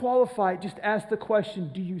 Don't qualify it. Just ask the question,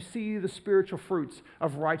 do you see the spiritual fruits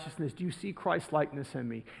of righteousness? Do you see Christ's likeness in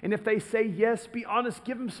me? And if they say yes, be honest,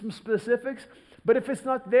 give them some specifics. But if it's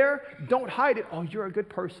not there, don't hide it. Oh, you're a good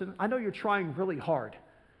person. I know you're trying really hard.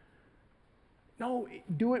 No,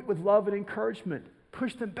 do it with love and encouragement.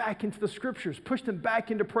 Push them back into the scriptures. Push them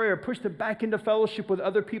back into prayer. Push them back into fellowship with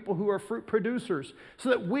other people who are fruit producers so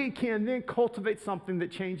that we can then cultivate something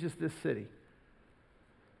that changes this city.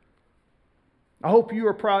 I hope you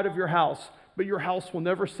are proud of your house, but your house will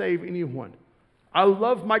never save anyone. I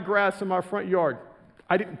love my grass in my front yard.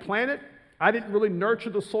 I didn't plant it. I didn't really nurture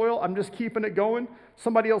the soil. I'm just keeping it going.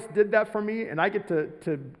 Somebody else did that for me, and I get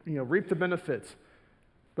to reap the benefits.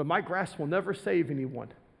 But my grass will never save anyone.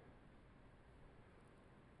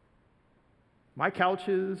 My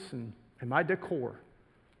couches and my decor.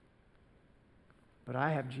 But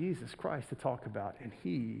I have Jesus Christ to talk about, and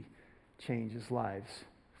He changes lives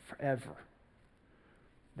forever.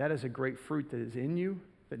 That is a great fruit that is in you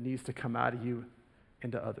that needs to come out of you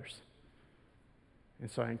into others. And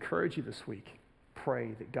so I encourage you this week,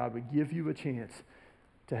 pray that God would give you a chance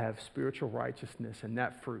to have spiritual righteousness and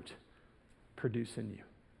that fruit produce in you.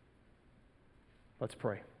 Let's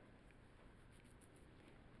pray.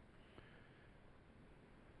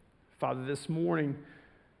 Father, this morning,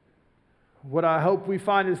 what I hope we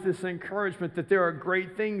find is this encouragement that there are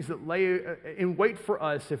great things that lay in wait for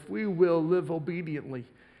us if we will live obediently.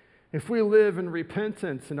 If we live in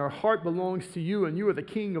repentance and our heart belongs to you and you are the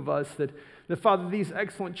king of us, that Father, these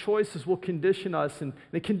excellent choices will condition us and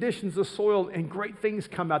the conditions the soil and great things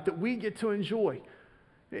come out that we get to enjoy.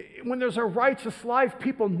 When there's a righteous life,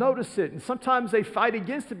 people notice it, and sometimes they fight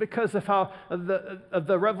against it because of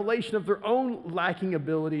the revelation of their own lacking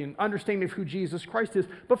ability and understanding of who Jesus Christ is.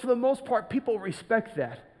 But for the most part, people respect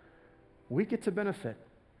that. We get to benefit.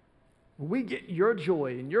 We get your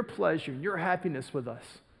joy and your pleasure and your happiness with us.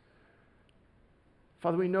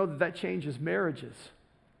 Father, we know that changes marriages.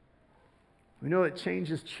 We know it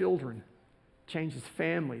changes children, changes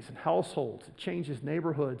families and households, it changes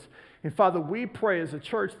neighborhoods. And Father, we pray as a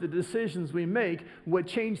church the decisions we make would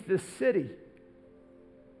change this city.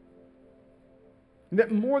 That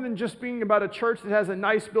more than just being about a church that has a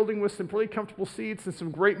nice building with some really comfortable seats and some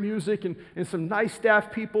great music and some nice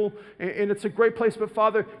staff people, and it's a great place, but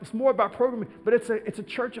Father, it's more about programming, but it's a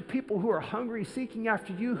church of people who are hungry, seeking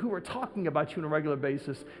after you, who are talking about you on a regular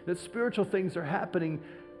basis, that spiritual things are happening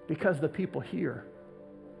because the people here,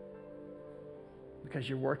 because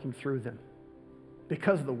you're working through them,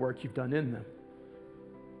 because of the work you've done in them.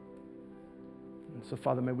 And so,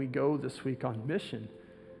 Father, may we go this week on mission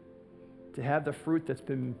to have the fruit that's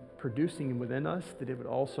been producing within us, that it would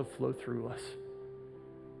also flow through us,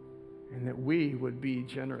 and that we would be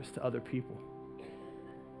generous to other people.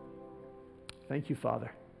 Thank you,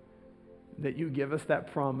 Father, that you give us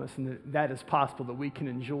that promise and that is possible, that we can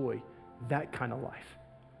enjoy that kind of life.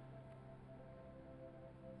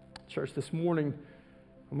 Church, this morning,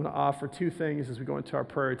 I'm going to offer two things as we go into our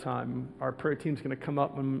prayer time. Our prayer team's going to come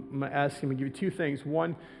up, and I'm going to ask them to give you two things.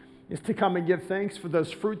 One is to come and give thanks for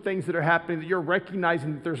those fruit things that are happening, that you're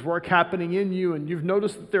recognizing that there's work happening in you, and you've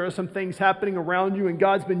noticed that there are some things happening around you, and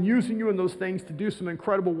God's been using you in those things to do some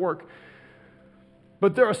incredible work.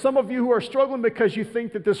 But there are some of you who are struggling because you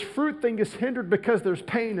think that this fruit thing is hindered because there's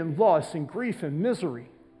pain and loss and grief and misery.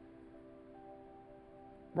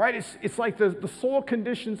 Right? It's like the soil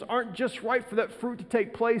conditions aren't just right for that fruit to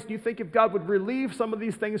take place. And you think if God would relieve some of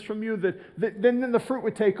these things from you, then the fruit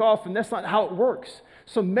would take off, and that's not how it works.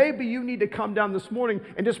 So maybe you need to come down this morning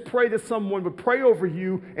and just pray that someone would pray over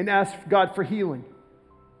you and ask God for healing.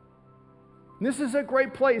 And this is a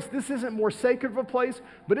great place. This isn't more sacred of a place,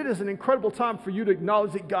 but it is an incredible time for you to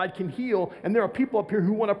acknowledge that God can heal, and there are people up here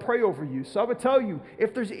who want to pray over you. So I would tell you,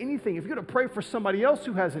 if there's anything, if you're going to pray for somebody else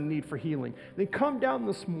who has a need for healing, then come down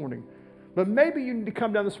this morning. But maybe you need to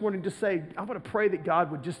come down this morning and just say, I'm going to pray that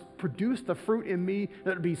God would just produce the fruit in me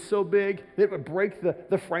that would be so big that it would break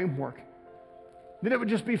the framework. Then it would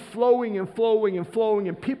just be flowing and flowing and flowing,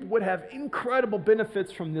 and people would have incredible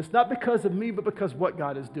benefits from this, not because of me, but because of what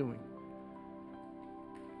God is doing.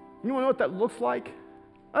 You want to know what that looks like?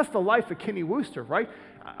 That's the life of Kenny Wooster, right?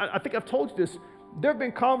 I think I've told you this. There have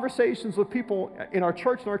been conversations with people in our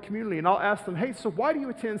church and our community, and I'll ask them, hey, so why do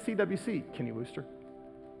you attend CWC, Kenny Wooster?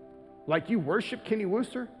 Like you worship Kenny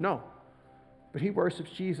Wooster? No. But he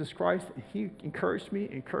worships Jesus Christ. He encouraged me,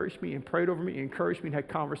 and prayed over me, encouraged me, and had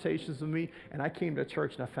conversations with me, and I came to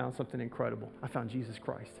church and I found something incredible. I found Jesus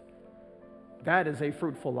Christ. That is a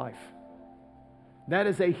fruitful life. That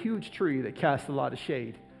is a huge tree that casts a lot of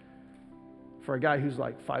shade for a guy who's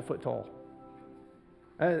like 5 foot tall.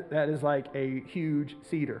 That is like a huge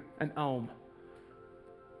cedar, an elm.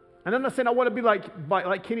 And I'm not saying I want to be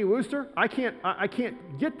like Kenny Wooster. I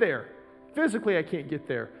can't get there. Physically, I can't get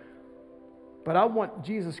there. But I want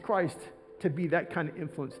Jesus Christ to be that kind of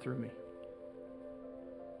influence through me.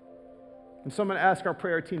 And so I'm going to ask our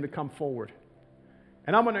prayer team to come forward.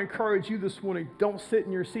 And I'm going to encourage you this morning, don't sit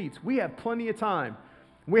in your seats. We have plenty of time.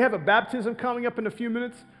 We have a baptism coming up in a few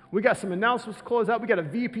minutes. We got some announcements to close out. We got a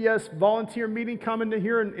VPS volunteer meeting coming to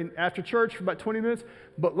here after church for about 20 minutes.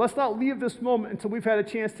 But let's not leave this moment until we've had a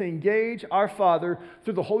chance to engage our Father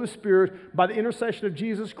through the Holy Spirit by the intercession of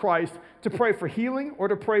Jesus Christ to pray for healing or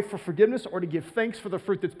to pray for forgiveness or to give thanks for the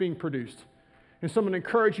fruit that's being produced. And so I'm going to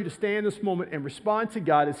encourage you to stand this moment and respond to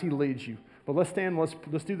God as He leads you. But let's stand,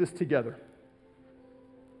 let's do this together.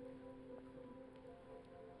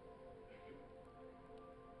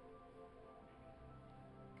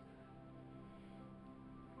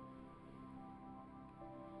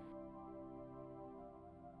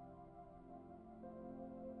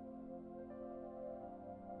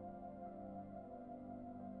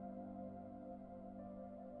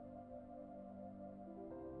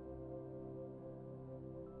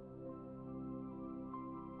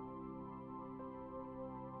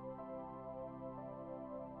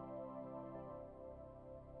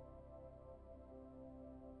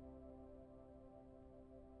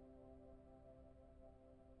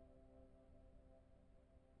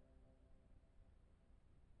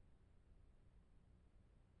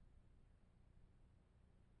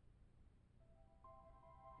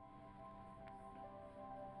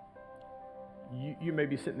 You may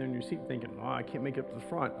be sitting there in your seat thinking, oh, I can't make it up to the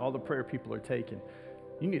front. All the prayer people are taken.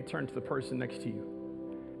 You need to turn to the person next to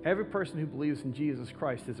you. Every person who believes in Jesus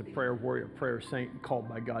Christ is a prayer warrior, prayer saint, called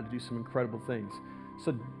by God to do some incredible things.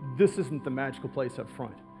 So this isn't the magical place up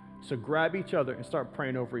front. So grab each other and start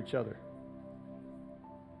praying over each other.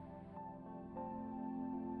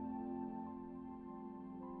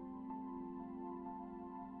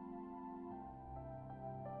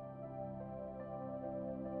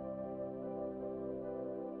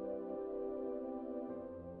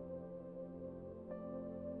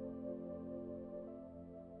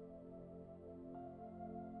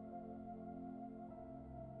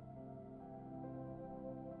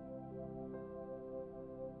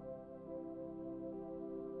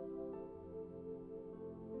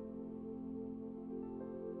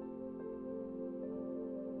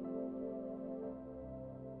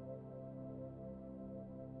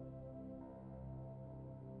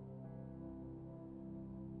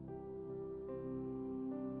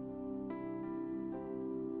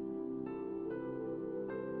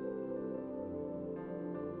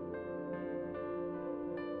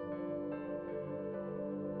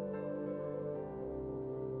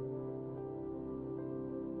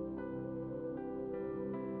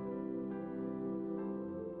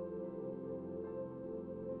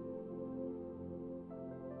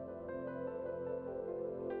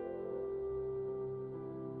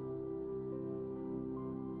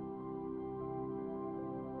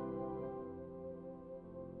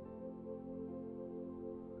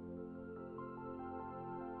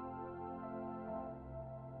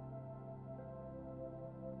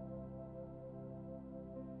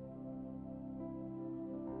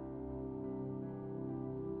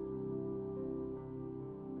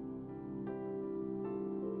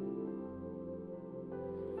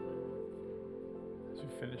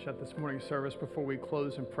 Finish up this morning's service. Before we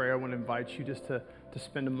close in prayer, I want to invite you just to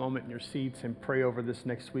spend a moment in your seats and pray over this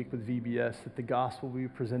next week with VBS, that the gospel will be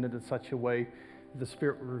presented in such a way that the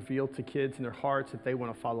Spirit will reveal to kids in their hearts that they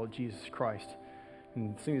want to follow Jesus Christ.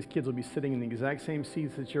 And some of these kids will be sitting in the exact same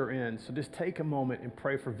seats that you're in. So just take a moment and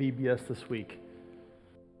pray for VBS this week.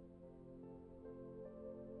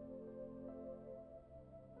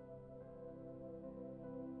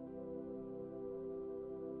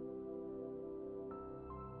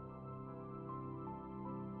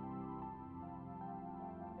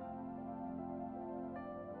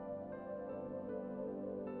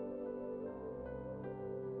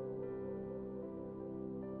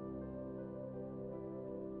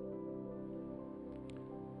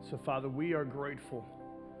 So, Father, we are grateful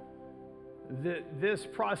that this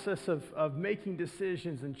process of making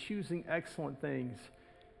decisions and choosing excellent things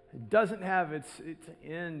doesn't have its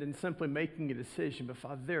end in simply making a decision, but,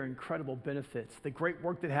 Father, there are incredible benefits, the great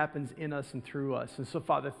work that happens in us and through us. And so,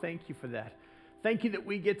 Father, thank you for that. Thank you that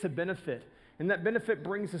we get to benefit, and that benefit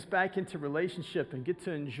brings us back into relationship and get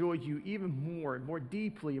to enjoy you even more and more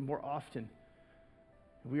deeply and more often.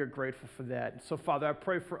 We are grateful for that. So, Father, I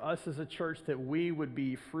pray for us as a church that we would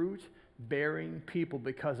be fruit-bearing people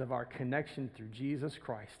because of our connection through Jesus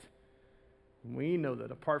Christ. We know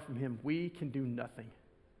that apart from him, we can do nothing.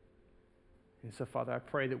 And so, Father, I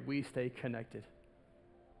pray that we stay connected.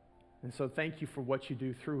 And so thank you for what you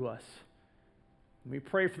do through us. And we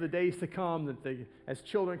pray for the days to come that as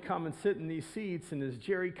children come and sit in these seats, and as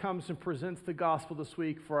Jerry comes and presents the gospel this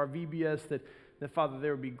week for our VBS, that Father,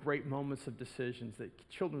 there would be great moments of decisions, that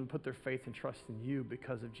children would put their faith and trust in you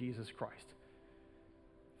because of Jesus Christ.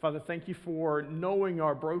 Father, thank you for knowing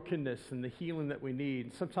our brokenness and the healing that we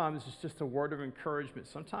need. Sometimes it's just a word of encouragement.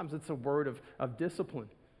 Sometimes it's a word of discipline.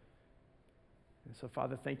 And so,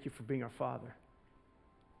 Father, thank you for being our Father.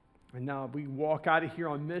 And now we walk out of here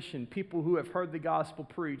on mission. People who have heard the gospel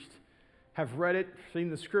preached, have read it, seen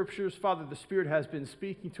the scriptures. Father, the Spirit has been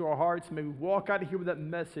speaking to our hearts. May we walk out of here with that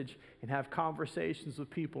message and have conversations with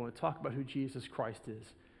people and talk about who Jesus Christ is.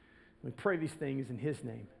 We pray these things in his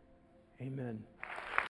name. Amen.